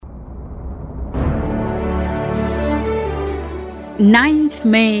9th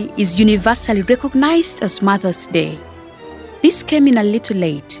May is universally recognized as Mother's Day. This came in a little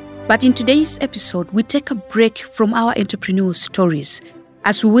late, but in today's episode, we take a break from our entrepreneurial stories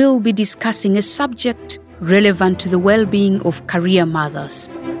as we will be discussing a subject relevant to the well-being of career mothers.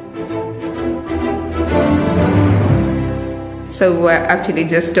 So we're actually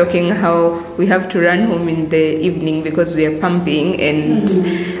just talking how we have to run home in the evening because we are pumping and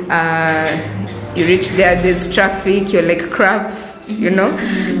you reach there's traffic, you're like crap, you know.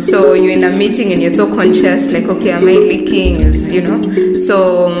 So you're in a meeting and you're so conscious, like, okay, am I leaking, you know.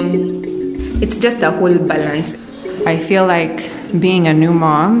 So it's just a whole balance. I feel like being a new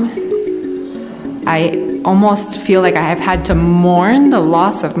mom, I almost feel like I have had to mourn the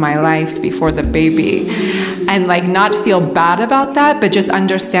loss of my life before the baby and like not feel bad about that, but just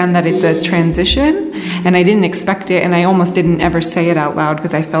understand that it's a transition and I didn't expect it and I almost didn't ever say it out loud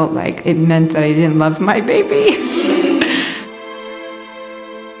because I felt like it meant that I didn't love my baby.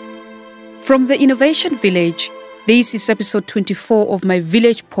 From the Innovation Village, this is episode 24 of my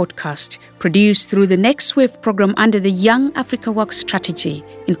Village podcast, produced through the Next Wave program under the Young Africa Work Strategy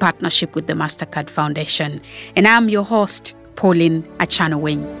in partnership with the Mastercard Foundation. And I'm your host, Pauline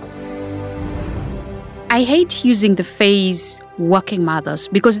Achanowing. I hate using the phrase working mothers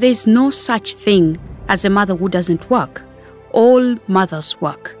because there's no such thing as a mother who doesn't work. All mothers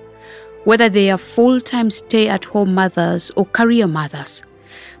work, whether they are full-time stay-at-home mothers or career mothers.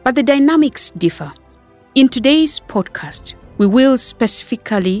 But the dynamics differ. In today's podcast, we will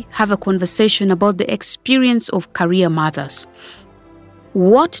specifically have a conversation about the experience of career mothers.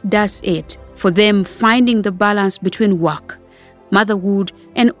 What does it for them finding the balance between work, motherhood,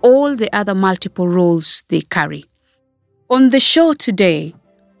 and all the other multiple roles they carry? On the show today,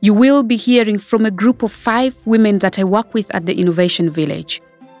 you will be hearing from a group of 5 women that I work with at the Innovation Village.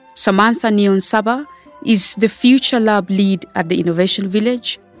 Samantha Niyonsaba is the Future Lab lead at the Innovation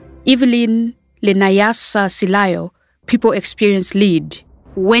Village. Evelyn Lenayasa Silayo, People Experience Lead.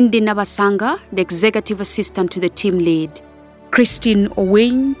 Wendy Nabasanga, the Executive Assistant to the Team Lead. Christine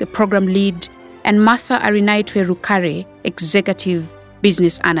Owing, the Program Lead. And Martha Arinaitwe Rukare, Executive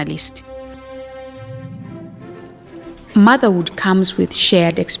Business Analyst. Motherhood comes with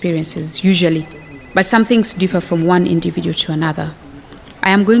shared experiences, usually, but some things differ from one individual to another. I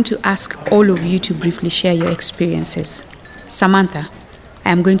am going to ask all of you to briefly share your experiences. Samantha, I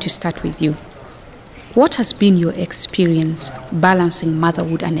am going to start with you. What has been your experience balancing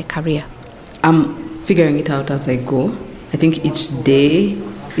motherhood and a career? I'm figuring it out as I go. I think each day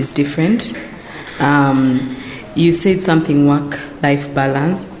is different. You said something, work-life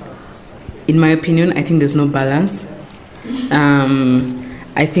balance. In my opinion, I think there's no balance.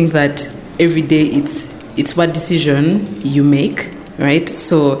 I think that every day it's what decision you make, right?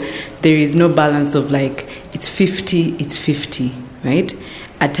 So there is no balance of like, it's 50, right?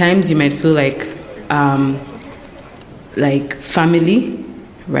 At times you might feel like family,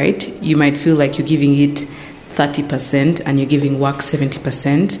 right? You might feel like you're giving it 30% and you're giving work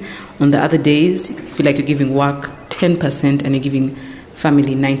 70%. On the other days, you feel like you're giving work 10% and you're giving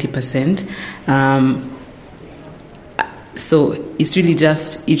family 90%. So it's really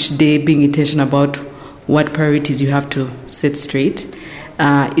just each day being intentional about what priorities you have to set straight.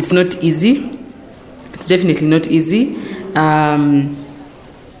 It's not easy. It's definitely not easy.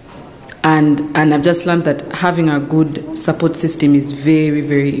 And I've just learned that having a good support system is very,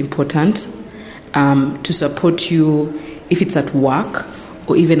 very important to support you if it's at work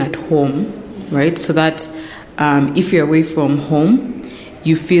or even at home, right? So that if you're away from home,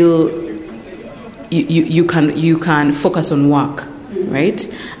 you feel you can focus on work, right?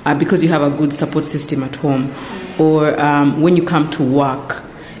 Because you have a good support system at home. Or when you come to work,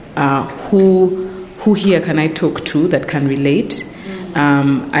 who here can I talk to that can relate?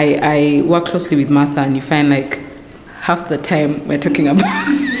 I work closely with Martha, and you find like half the time we're talking about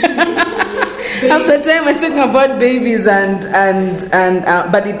babies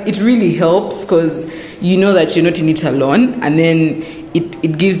but it really helps because you know that you're not in it alone, and then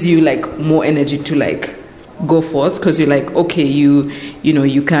it gives you like more energy to like go forth because you're like, okay, you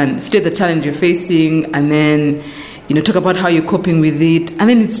can state the challenge you're facing and then talk about how you're coping with it, and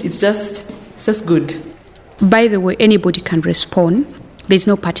then it's just good. By the way, anybody can respond. There's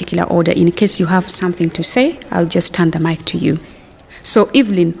no particular order. In case you have something to say, I'll just turn the mic to you. So,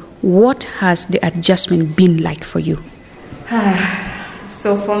 Evelyn, what has the adjustment been like for you?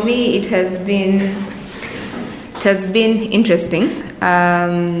 So for me, it has been interesting.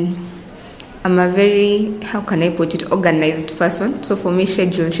 I'm a very, how can I put it, organized person. So for me,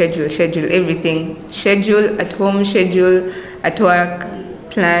 schedule everything. Schedule at home, schedule at work,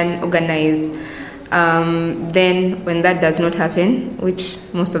 plan, organize. Then when that does not happen, which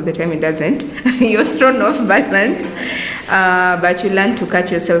most of the time it doesn't, you're thrown off balance, but you learn to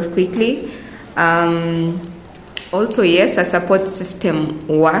catch yourself quickly. Also, yes, a support system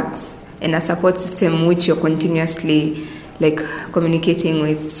works, and a support system which you're continuously like communicating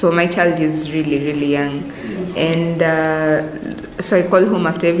with. So my child is really, really young, and so I call home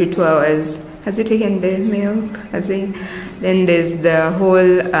after every 2 hours. Has he taken the milk? Then there's the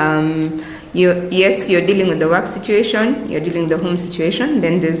whole you're dealing with the work situation, you're dealing with the home situation,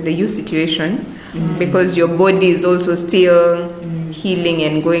 then there's the you situation, because your body is also still healing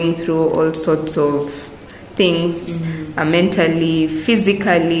and going through all sorts of things, mentally,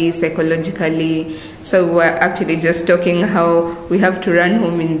 physically, psychologically. So we're actually just talking how we have to run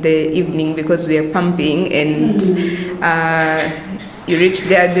home in the evening because we are pumping, and you reach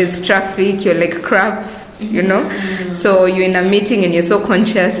there's traffic, you're like crap, you know. So you're in a meeting and you're so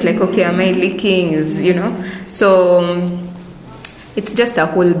conscious, like, okay, am I leaking? So it's just a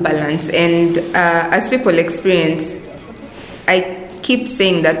whole balance. And as people experience, I keep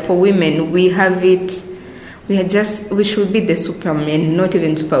saying that for women, we should be the supermen, not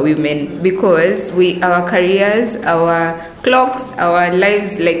even superwomen, because our careers, our clocks, our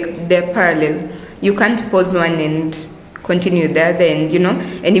lives, like, they're parallel. You can't pause one and continue the other, and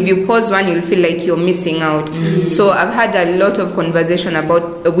and if you pause one, you'll feel like you're missing out. So I've had a lot of conversation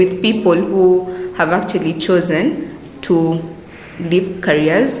with people who have actually chosen to leave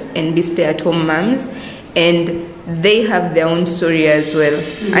careers and be stay-at-home moms, and they have their own story as well.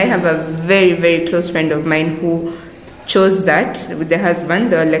 I have a very, very close friend of mine who chose that with the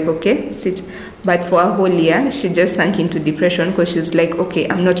husband. They were like, okay, sit. But for a whole year, she just sank into depression because she's like, okay,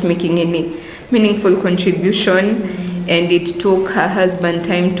 I'm not making any meaningful contribution. And it took her husband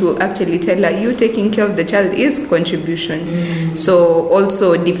time to actually tell her, you taking care of the child is contribution. So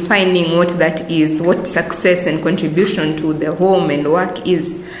also defining what that is, what success and contribution to the home and work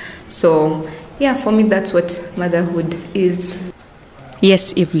is. So yeah, for me, that's what motherhood is.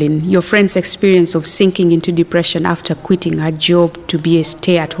 Yes, Evelyn, your friend's experience of sinking into depression after quitting her job to be a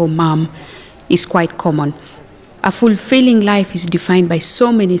stay-at-home mom is quite common. A fulfilling life is defined by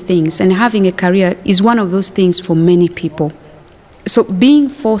so many things, and having a career is one of those things for many people. So being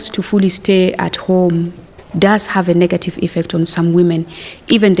forced to fully stay at home does have a negative effect on some women,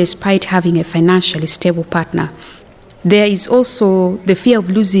 even despite having a financially stable partner. There is also the fear of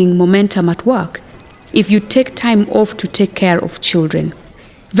losing momentum at work if you take time off to take care of children.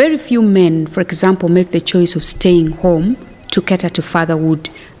 Very few men, for example, make the choice of staying home to cater to fatherhood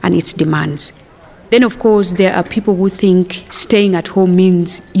and its demands. Then, of course, there are people who think staying at home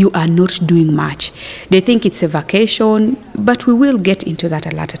means you are not doing much. They think it's a vacation, but we will get into that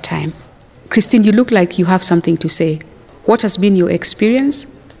a later time. Christine, you look like you have something to say. What has been your experience?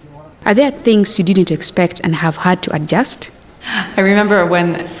 Are there things you didn't expect and have had to adjust? I remember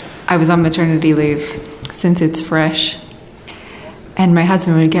when I was on maternity leave, since it's fresh, and my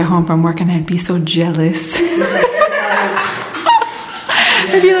husband would get home from work and I'd be so jealous.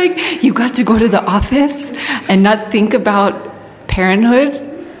 I'd be like, you got to go to the office and not think about parenthood?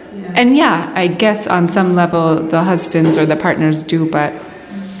 Yeah. And yeah, I guess on some level the husbands or the partners do, but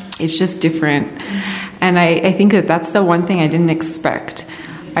it's just different. And I think that that's the one thing I didn't expect.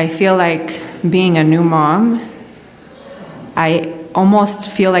 I feel like being a new mom, I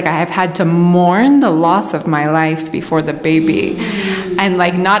almost feel like I have had to mourn the loss of my life before the baby, and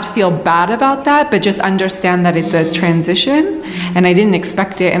like not feel bad about that, but just understand that it's a transition, and I didn't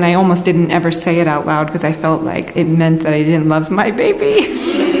expect it, and I almost didn't ever say it out loud because I felt like it meant that I didn't love my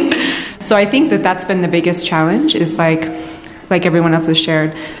baby. So I think that that's been the biggest challenge, is like everyone else has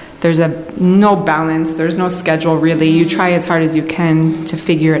shared, there's no balance, there's no schedule really. You try as hard as you can to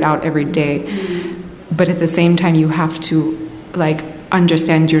figure it out every day, but at the same time you have to like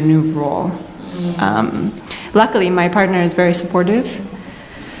understand your new role. Luckily my partner is very supportive,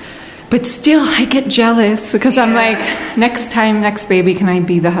 but still I get jealous because I'm like, next baby, can I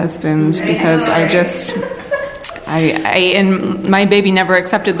be the husband? Because and my baby never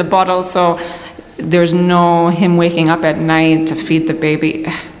accepted the bottle, so there's no him waking up at night to feed the baby.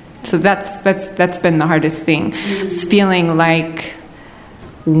 So that's been the hardest thing. It's feeling like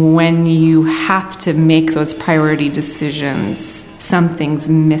when you have to make those priority decisions, something's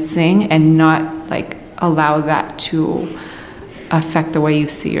missing, and not like allow that to affect the way you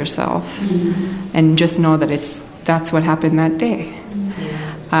see yourself, and just know that that's what happened that day.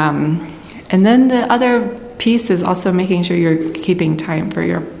 And then the other piece is also making sure you're keeping time for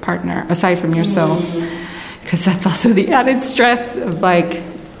your partner aside from yourself, because that's also the added stress of like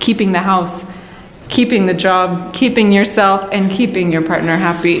keeping the house, keeping the job, keeping yourself, and keeping your partner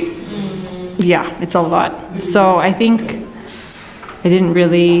happy. Yeah, it's a lot. So I think I didn't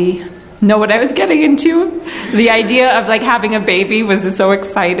really know what I was getting into. The idea of like having a baby was so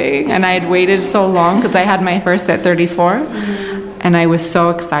exciting, and I had waited so long because I had my first at 34, and I was so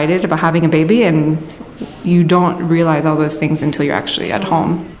excited about having a baby, and you don't realize all those things until you're actually at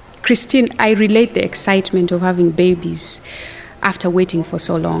home. Christine, I relate the excitement of having babies after waiting for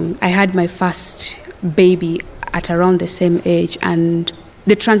so long. I had my first baby at around the same age, and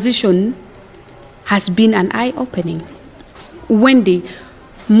the transition has been an eye-opening. Wendy,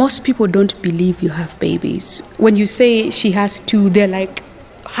 most people don't believe you have babies. When you say she has two, they're like,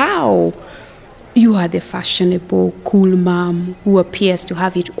 how? You are the fashionable, cool mom who appears to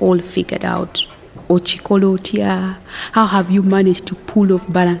have it all figured out. Ochikolotia, how have you managed to pull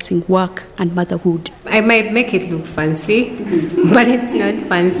off balancing work and motherhood? I might make it look fancy, but it's not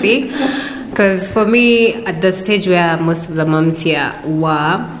fancy. Because for me, at the stage where most of the moms here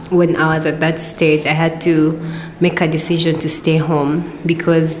were, when I was at that stage, I had to make a decision to stay home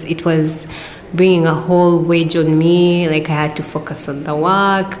because it was bringing a whole weight on me. Like, I had to focus on the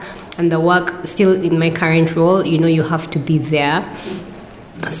work, and the work still in my current role, you have to be there.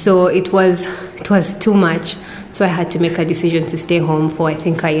 So it was too much. So I had to make a decision to stay home for, I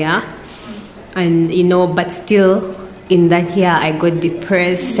think, a year. And, but still, in that year, I got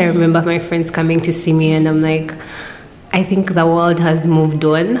depressed. I remember my friends coming to see me, and I'm like, I think the world has moved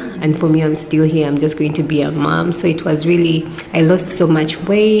on. And for me, I'm still here. I'm just going to be a mom. So it was really, I lost so much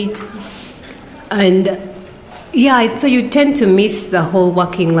weight. And yeah, so you tend to miss the whole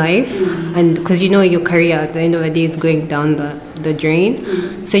working life, and because your career at the end of the day is going down the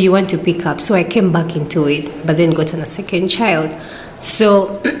drain, so you want to pick up. So I came back into it, but then got on a second child.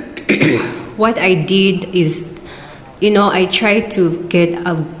 So what I did is, I tried to get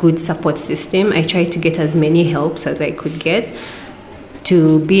a good support system. I tried to get as many helps as I could get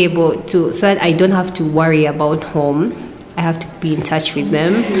to be able to, so that I don't have to worry about home. I have to be in touch with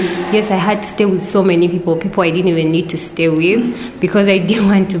them. Yes, I had to stay with so many people I didn't even need to stay with, because I didn't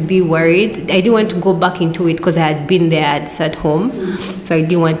want to be worried. I didn't want to go back into it because I had been there, I had sat home. So I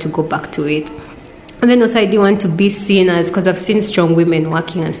didn't want to go back to it. And then also I didn't want to be seen as, because I've seen strong women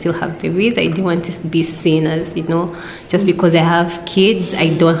working and still have babies, I didn't want to be seen as, just because I have kids,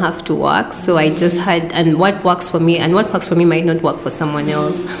 I don't have to work. So I just had, and what works for me might not work for someone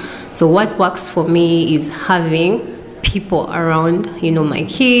else. So what works for me is having people around, my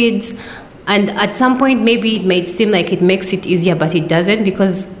kids. And at some point, maybe it might seem like it makes it easier, but it doesn't,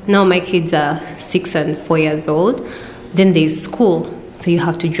 because now my kids are 6 and 4 years old. Then there's school, so you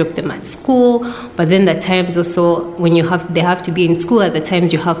have to drop them at school. But then the times also when they have to be in school, at the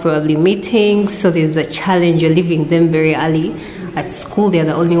times you have probably meetings, so there's a challenge. You're leaving them very early at school. They're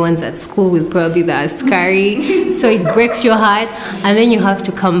the only ones at school with probably the askari, so it breaks your heart. And then you have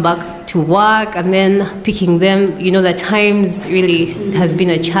to come back to work, and then picking them, the times really has been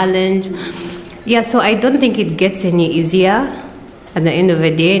a challenge. Yeah, so I don't think it gets any easier at the end of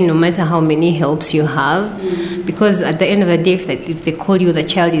the day, no matter how many helps you have, because at the end of the day, if they call you the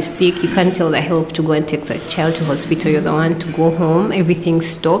child is sick, you can't tell the help to go and take the child to hospital. You're the one to go home. Everything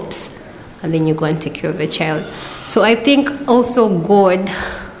stops, and then you go and take care of the child. So I think also God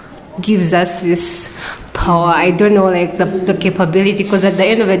gives us this power, I don't know, like the capability, because at the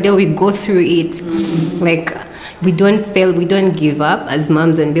end of the day we go through it. Like, we don't fail, we don't give up as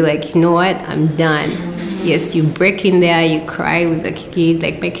moms and be like, you know what, I'm done. Yes, you break in there, you cry with the kid.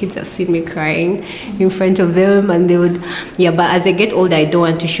 Like, my kids have seen me crying in front of them, and they would, but as I get older, I don't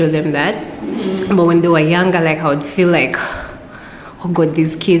want to show them that. But when they were younger, like, I would feel like, oh God,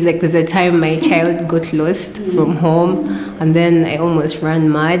 these kids, like, there's a time my child got lost from home, and then I almost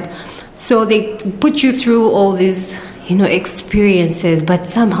ran mad. So they put you through all these, experiences, but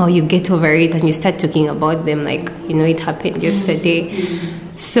somehow you get over it and you start talking about them like, it happened yesterday.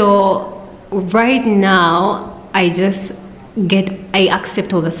 So right now, I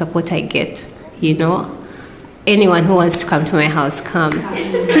accept all the support I get, Anyone who wants to come to my house, come.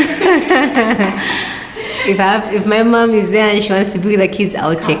 If my mom is there and she wants to be with the kids,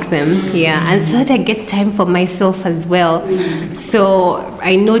 I'll take them. Yeah, and so that I get time for myself as well. So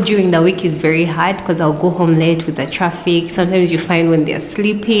I know during the week is very hard because I'll go home late with the traffic. Sometimes you find when they're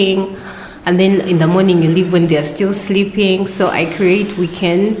sleeping, and then in the morning you leave when they're still sleeping. So I create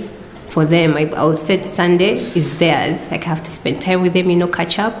weekends for them. I'll set Sunday is theirs. Like, I have to spend time with them,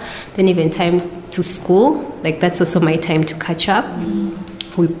 catch up. Then even time to school, like, that's also my time to catch up.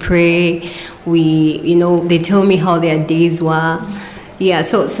 We pray, they tell me how their days were. Yeah,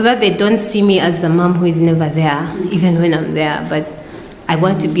 so that they don't see me as the mom who is never there, even when I'm there. But I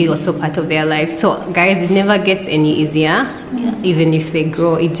want to be also part of their life. So, guys, it never gets any easier, even if they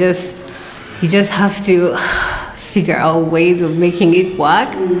grow. It just, you just have to figure out ways of making it work,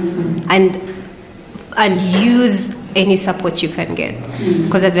 and use any support you can get.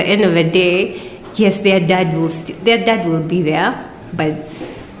 Because at the end of the day, yes, their dad will be there, but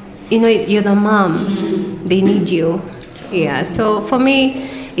you're the mom. They need you. Yeah. So for me,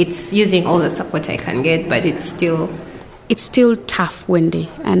 it's using all the support I can get, but it's still tough, Wendy.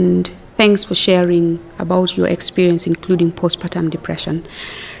 And thanks for sharing about your experience, including postpartum depression.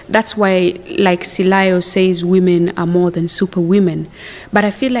 That's why, like Silayo says, women are more than superwomen. But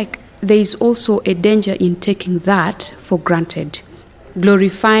I feel like there is also a danger in taking that for granted,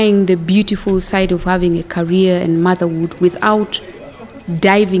 glorifying the beautiful side of having a career and motherhood without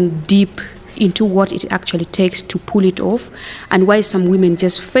diving deep into what it actually takes to pull it off, and why some women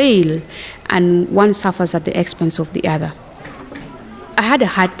just fail and one suffers at the expense of the other. I had a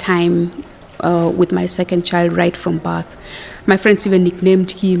hard time with my second child right from birth. My friends even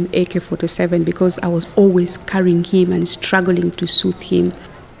nicknamed him AK-47 because I was always carrying him and struggling to soothe him.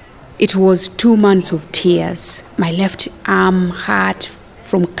 It was 2 months of tears. My left arm hurt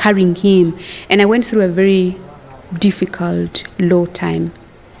from carrying him, and I went through a very difficult, low time.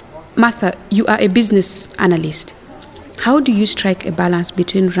 Martha, you are a business analyst. How do you strike a balance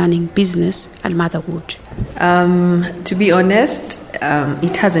between running business and motherhood? To be honest,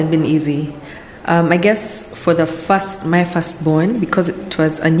 it hasn't been easy. I guess for my firstborn, because it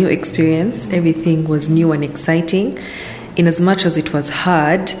was a new experience, everything was new and exciting. In as much as it was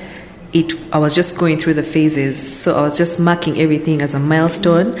hard, I was just going through the phases. So I was just marking everything as a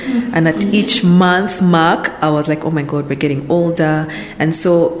milestone. And at each month mark, I was like, oh my God, we're getting older. And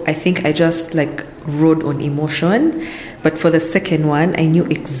so I think I just rode on emotion. But for the second one, I knew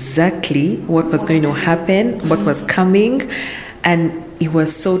exactly what was going to happen, what was coming. And it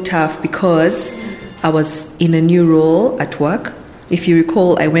was so tough because I was in a new role at work. If you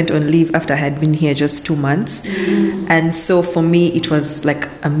recall, I went on leave after I had been here just 2 months. And so for me, it was like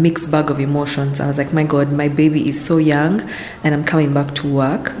a mixed bag of emotions. I was like, my God, my baby is so young and I'm coming back to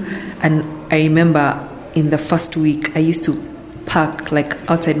work. And I remember in the first week, I used to park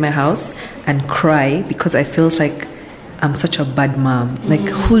outside my house and cry because I felt like I'm such a bad mom.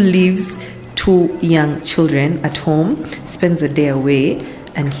 Who leaves 2 young children at home, spends the day away,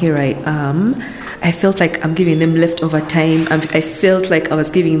 and here I am. I felt like I'm giving them leftover time. I felt like I was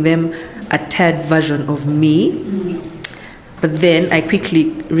giving them a tired version of me. But then I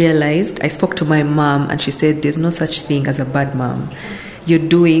quickly realized, I spoke to my mom and she said, there's no such thing as a bad mom. You're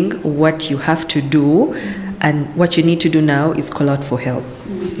doing what you have to do, and what you need to do now is call out for help.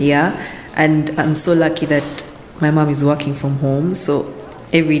 Yeah? And I'm so lucky that my mom is working from home, so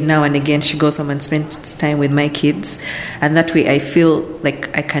every now and again she goes home and spends time with my kids, and that way I feel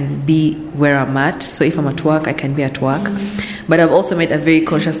like I can be where I'm at. So if I'm at work, I can be at work. But I've also made a very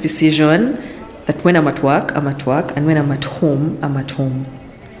conscious decision that when I'm at work, and when I'm at home, I'm at home.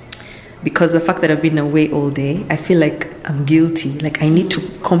 Because the fact that I've been away all day, I feel like I'm guilty. I need to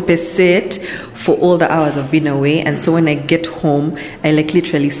compensate for all the hours I've been away. And so when I get home, I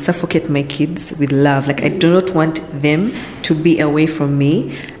literally suffocate my kids with love. I do not want them to be away from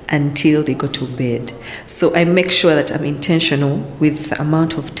me until they go to bed. So I make sure that I'm intentional with the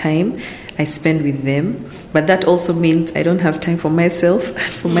amount of time I spend with them. But that also means I don't have time for myself,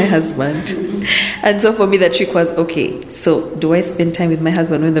 for my husband. And so for me, the trick was, okay, so do I spend time with my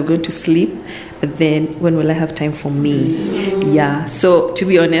husband when they're going to sleep? But then when will I have time for me? Yeah. So to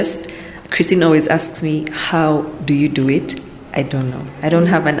be honest, Christine always asks me, how do you do it? I don't know. I don't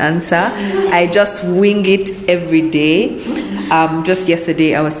have an answer. I just wing it every day. Just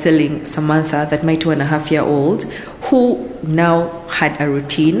yesterday, I was telling Samantha that my 2.5-year-old, who now had a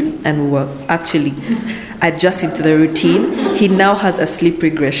routine, and we were actually adjusting to the routine, he now has a sleep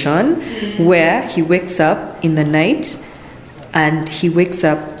regression where he wakes up in the night and he wakes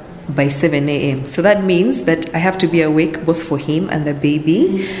up by 7 a.m. So that means that I have to be awake both for him and the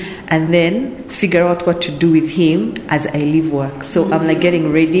baby, and then figure out what to do with him as I leave work. So I'm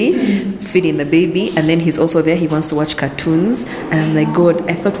getting ready, feeding the baby, and then he's also there. He wants to watch cartoons, and I'm like, God,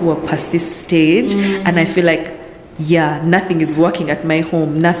 I thought we were past this stage, and I feel like, yeah, nothing is working at my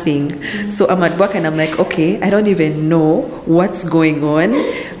home, nothing. So I'm at work and I'm like, okay, I don't even know what's going on,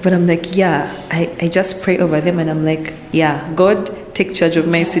 but I'm like, yeah, I just pray over them, and I'm like, yeah, God, take charge of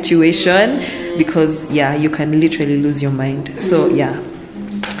my situation, because yeah, you can literally lose your mind. So yeah,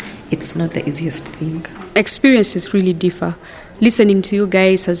 it's not the easiest thing. Experiences really differ. Listening to you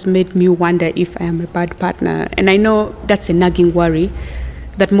guys has made me wonder if I am a bad partner, and I know that's a nagging worry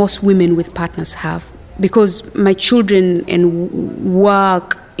that most women with partners have, because my children and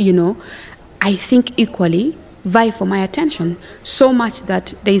work, I think equally vie for my attention, so much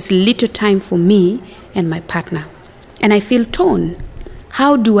that there is little time for me and my partner. And I feel torn.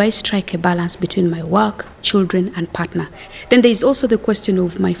 How do I strike a balance between my work, children, and partner? Then there is also the question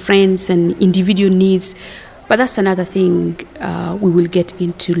of my friends and individual needs, but that's another thing we will get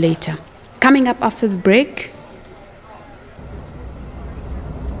into later. Coming up after the break.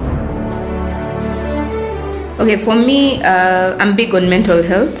 Okay, for me, I'm big on mental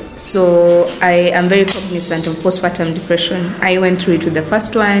health, so I am very cognizant of postpartum depression. I went through it with the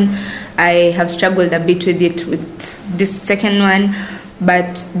first one. I have struggled a bit with it with this second one,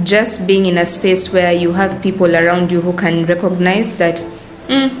 but just being in a space where you have people around you who can recognize that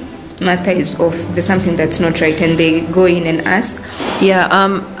Martha is off, there's something that's not right, and they go in and ask. Yeah,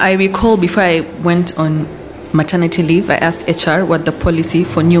 I recall before I went on maternity leave, I asked HR what the policy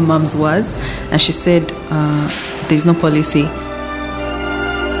for new moms was, and she said there's no policy.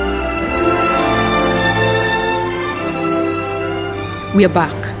 We are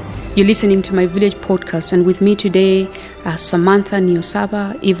back. You're listening to My Village podcast, and with me today are Samantha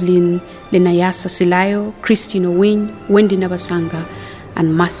Niosaba, Evelyn Lenayasa Silayo, Christine Owin, Wendy Nabasanga,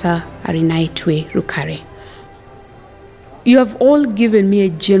 and Martha Arinaitwe Rukare. You have all given me a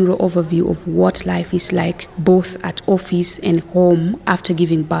general overview of what life is like, both at office and home after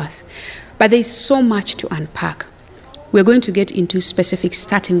giving birth. But there is so much to unpack. We're going to get into specifics,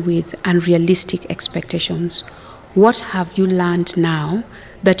 starting with unrealistic expectations. What have you learned now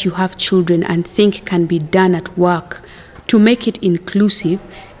that you have children and think can be done at work to make it inclusive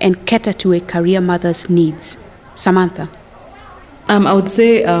and cater to a career mother's needs? Samantha? I would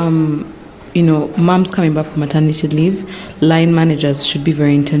say, moms coming back from maternity leave, line managers should be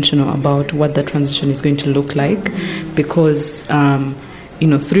very intentional about what the transition is going to look like, because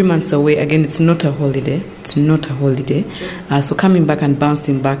 3 months away, again, it's not a holiday. So coming back and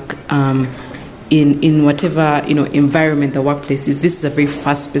bouncing back in whatever environment the workplace is, this is a very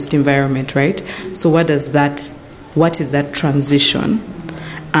fast-paced environment, right? So what is that transition?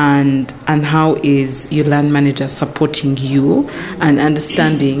 And how is your land manager supporting you and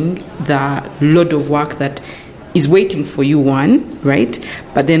understanding the load of work that is waiting for you, one, right?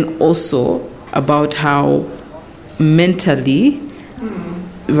 But then also about how mentally,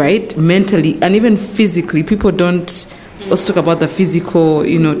 and even physically, people don't also talk about the physical,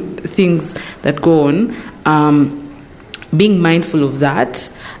 things that go on, being mindful of that.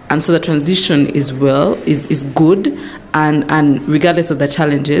 And so the transition is good, and regardless of the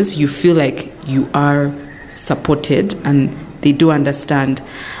challenges, you feel like you are supported and they do understand.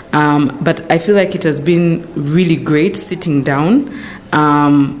 But I feel like it has been really great sitting down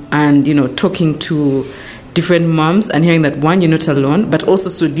and talking to different moms and hearing that, one, you're not alone, but also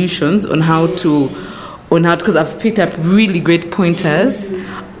solutions on how to, because I've picked up really great pointers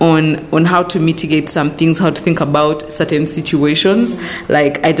on how to mitigate some things, how to think about certain situations.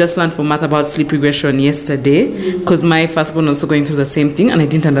 Like, I just learned from Martha about sleep regression yesterday, because my firstborn was also going through the same thing and I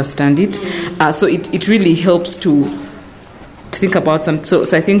didn't understand it. So it really helps to think about some. So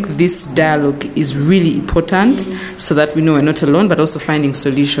I think this dialogue is really important, so that we know we're not alone, but also finding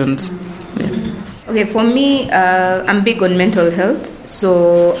solutions. Yeah. Okay, for me, I'm big on mental health,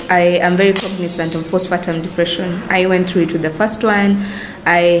 so I am very cognizant of postpartum depression. I went through it with the first one.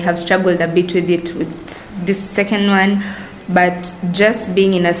 I have struggled a bit with it with this second one, but just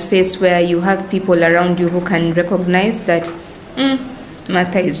being in a space where you have people around you who can recognize that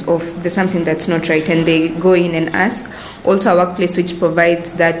Martha is off, there's something that's not right, and they go in and ask. Also, a workplace which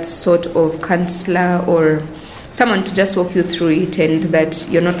provides that sort of counselor or someone to just walk you through it, and that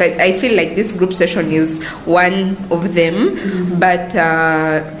you're not. I feel like this group session is one of them, but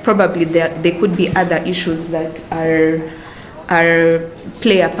probably there could be other issues that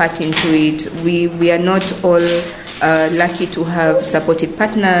play a part into it. We are not all lucky to have supported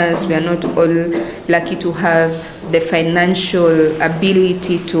partners. We are not all lucky to have the financial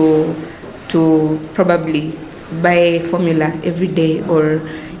ability to probably buy formula every day, or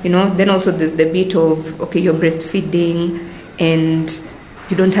then also there's the bit of, okay, you're breastfeeding and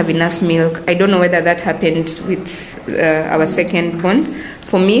you don't have enough milk. I don't know whether that happened with our second born.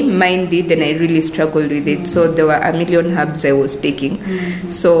 For me, mine did, and I really struggled with it. So there were a million herbs I was taking.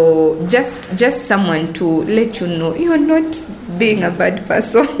 So just someone to let you know you're not being a bad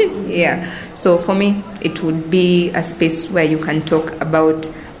person. Yeah. So for me, it would be a space where you can talk about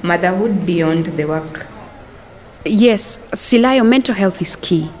motherhood beyond the work. Yes, Silayo, mental health is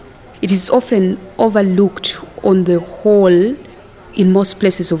key. It is often overlooked on the whole in most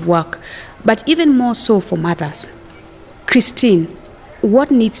places of work, but even more so for mothers. Christine, what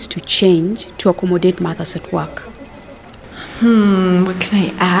needs to change to accommodate mothers at work? What can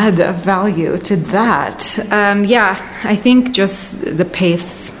I add of value to that? I think just the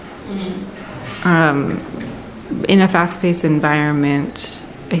pace. In a fast-paced environment,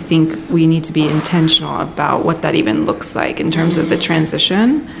 I think we need to be intentional about what that even looks like in terms of the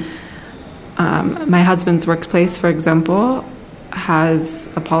transition. My husband's workplace, for example, has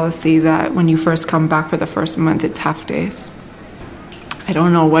a policy that when you first come back for the first month, it's half days. I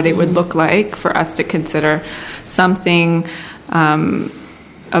don't know what it would look like for us to consider something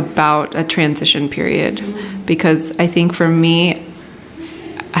about a transition period, because I think for me,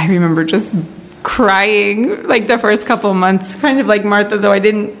 I remember just crying like the first couple months, kind of like Martha, though I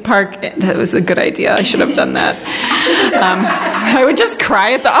didn't park. That was a good idea. I should have done that. I would just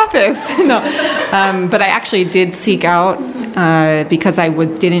cry at the office. But I actually did seek out because I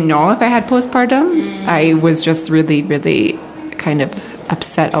didn't know if I had postpartum. I was just really, really kind of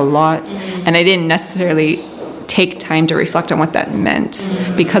upset a lot, and I didn't necessarily take time to reflect on what that meant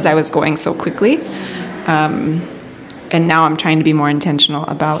because I was going so quickly. And now I'm trying to be more intentional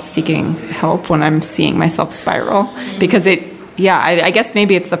about seeking help when I'm seeing myself spiral. Because I guess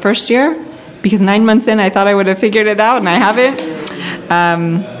maybe it's the first year, because 9 months in I thought I would have figured it out and I haven't.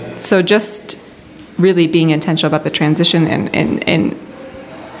 So just really being intentional about the transition and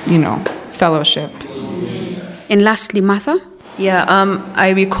fellowship. And lastly, Martha? Yeah, I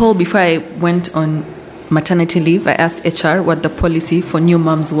recall before I went on maternity leave, I asked HR what the policy for new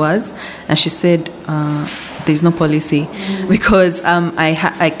moms was, and she said there's no policy, because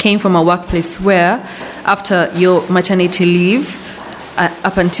I came from a workplace where after your maternity leave,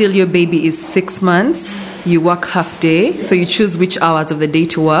 up until your baby is 6 months, you work half day, so you choose which hours of the day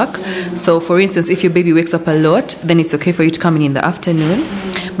to work. So for instance, if your baby wakes up a lot, then it's okay for you to come in the afternoon.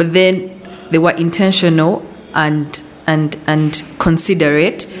 But then they were intentional and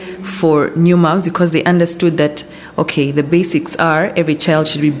considerate for new moms, because they understood that, okay, the basics are every child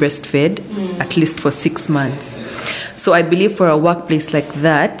should be breastfed at least for 6 months. So I believe for a workplace like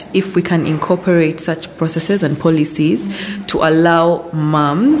that, if we can incorporate such processes and policies to allow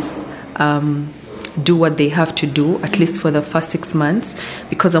moms do what they have to do, at least for the first 6 months,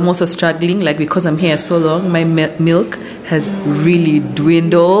 because I'm also struggling, because I'm here so long, my milk has really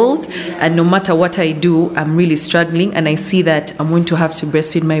dwindled, and no matter what I do, I'm really struggling, and I see that I'm going to have to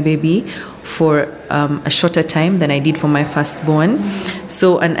breastfeed my baby for a shorter time than I did for my firstborn.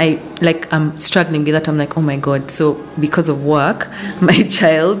 So, and I'm struggling with that. I'm like, oh my God, so because of work, my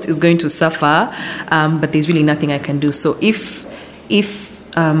child is going to suffer, but there's really nothing I can do. So if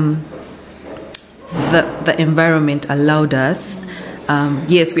the environment allowed us,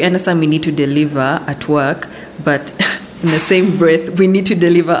 yes, we understand we need to deliver at work, but in the same breath, we need to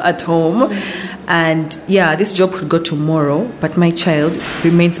deliver at home. And yeah, this job could go tomorrow, but my child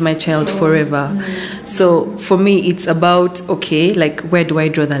remains my child forever. So for me, it's about, okay, where do I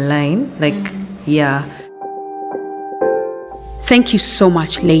draw the line? Thank you so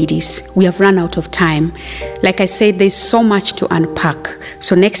much, ladies. We have run out of time. Like I said, there's so much to unpack.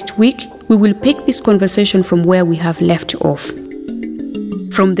 So next week, we will pick this conversation from where we have left off.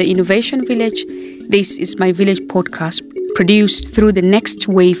 From the Innovation Village, this is My Village podcast, produced through the Next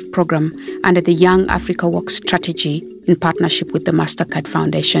Wave program under the Young Africa Works strategy in partnership with the MasterCard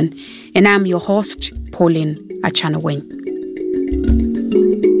Foundation. And I'm your host, Pauline Achanaweng.